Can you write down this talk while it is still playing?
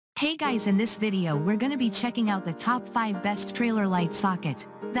Hey guys, in this video we're gonna be checking out the top 5 best trailer light socket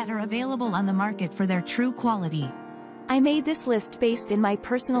that are available on the market for their true quality. I made this list based in my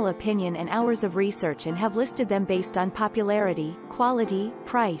personal opinion and hours of research and have listed them based on popularity, quality,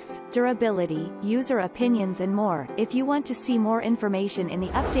 price, durability, user opinions and more. If you want to see more information in the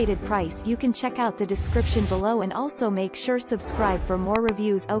updated price, you can check out the description below and also make sure subscribe for more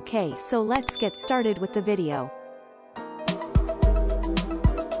reviews. Okay, so let's get started with the video.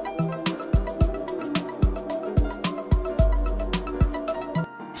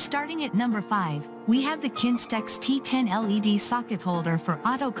 Starting at number 5, we have the Kinstecks T10 LED socket holder for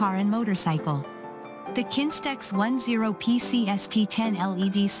autocar and motorcycle. The Kinstecks 10PCS T10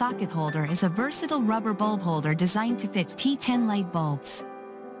 LED socket holder is a versatile rubber bulb holder designed to fit T10 light bulbs.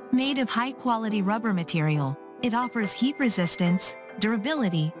 Made of high-quality rubber material, it offers heat resistance,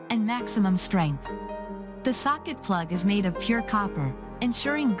 durability, and maximum strength. The socket plug is made of pure copper,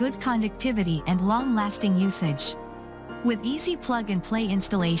 ensuring good conductivity and long-lasting usage. With easy plug-and-play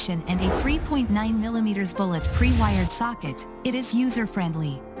installation and a 3.9mm bullet pre-wired socket, it is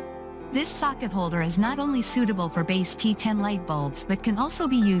user-friendly. This socket holder is not only suitable for base T10 light bulbs but can also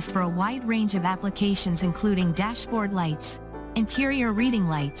be used for a wide range of applications including dashboard lights, interior reading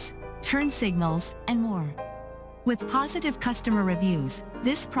lights, turn signals, and more. With positive customer reviews,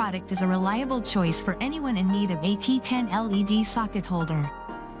 this product is a reliable choice for anyone in need of a T10 LED socket holder.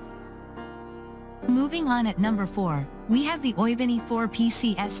 Moving on at number 4, we have the Oyviny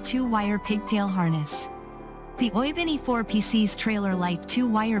 4PCS 2-wire pigtail harness. The Oyviny 4PC's trailer light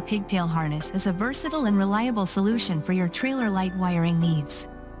 2-wire pigtail harness is a versatile and reliable solution for your trailer light wiring needs.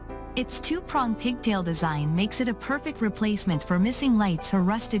 Its two-prong pigtail design makes it a perfect replacement for missing lights or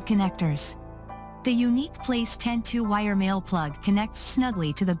rusted connectors. The unique Place 10 2-wire male plug connects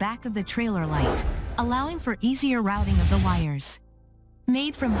snugly to the back of the trailer light, allowing for easier routing of the wires.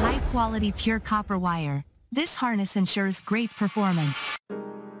 Made from high-quality pure copper wire, this harness ensures great performance.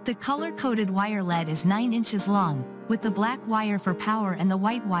 The color-coded wire lead is 9 inches long, with the black wire for power and the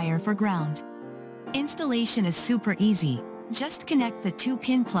white wire for ground. Installation is super easy. Just connect the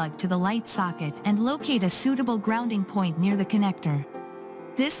 2-pin plug to the light socket and locate a suitable grounding point near the connector.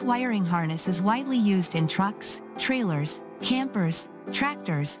 This wiring harness is widely used in trucks, trailers, campers,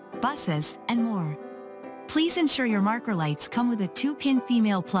 tractors, buses, and more. Please ensure your marker lights come with a 2-pin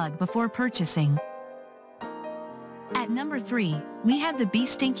female plug before purchasing. At number 3, we have the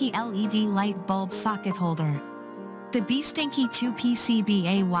Bstenky LED light bulb socket holder. The Bstenky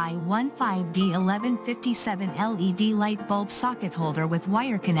 2PCBAY15D1157 LED light bulb socket holder with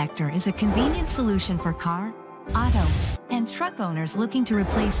wire connector is a convenient solution for car, auto, and truck owners looking to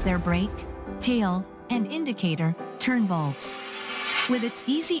replace their brake, tail, and indicator turn bulbs. With its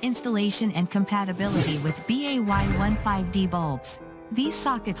easy installation and compatibility with BAY15D bulbs, these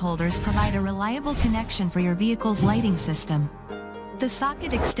socket holders provide a reliable connection for your vehicle's lighting system. The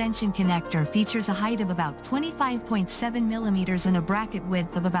socket extension connector features a height of about 25.7mm and a bracket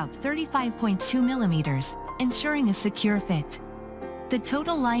width of about 35.2mm, ensuring a secure fit. The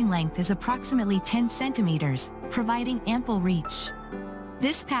total line length is approximately 10 centimeters, providing ample reach.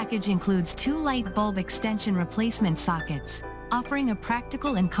 This package includes 2 light bulb extension replacement sockets, offering a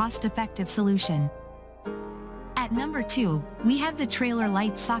practical and cost-effective solution. At number 2, we have the Trailer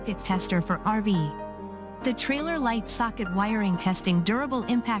Light Socket Tester for RV. The Trailer Light Socket Wiring Testing Durable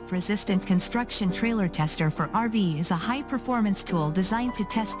Impact-Resistant Construction Trailer Tester for RV is a high-performance tool designed to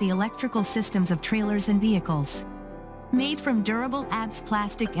test the electrical systems of trailers and vehicles. Made from durable ABS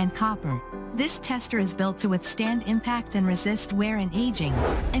plastic and copper, this tester is built to withstand impact and resist wear and aging,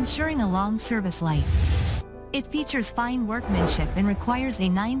 ensuring a long service life. It features fine workmanship and requires a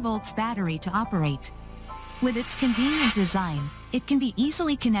 9V battery to operate. With its convenient design, it can be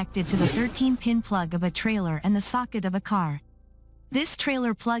easily connected to the 13-pin plug of a trailer and the socket of a car. This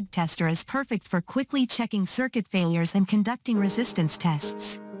trailer plug tester is perfect for quickly checking circuit failures and conducting resistance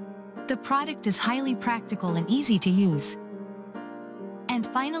tests. The product is highly practical and easy to use. And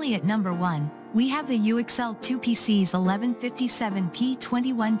finally at number 1, we have the uxcell 2PC's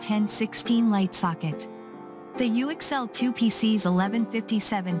 1157P211016 light socket. The uxcell 2PC's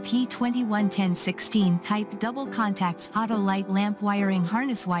 1157P211016 type double contacts auto light lamp wiring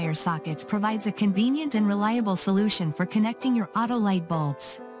harness wire socket provides a convenient and reliable solution for connecting your auto light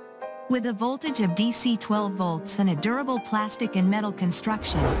bulbs. With a voltage of DC 12 volts and a durable plastic and metal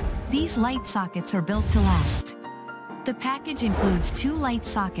construction, these light sockets are built to last. The package includes 2 light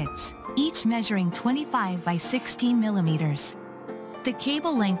sockets, each measuring 25 by 16 millimeters. The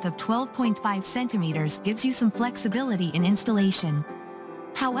cable length of 12.5 centimeters gives you some flexibility in installation.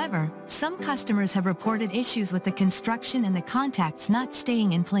 However, some customers have reported issues with the construction and the contacts not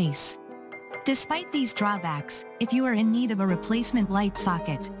staying in place. Despite these drawbacks, if you are in need of a replacement light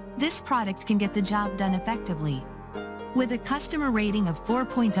socket, this product can get the job done effectively. With a customer rating of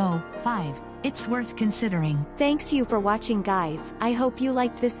 4.05, it's worth considering. Thanks you for watching, guys. I hope you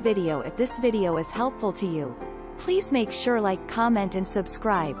liked this video. If this video is helpful to you, please make sure like, comment and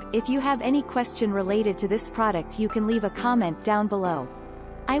subscribe. If you have any question related to this product, you can leave a comment down below.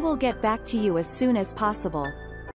 I will get back to you as soon as possible.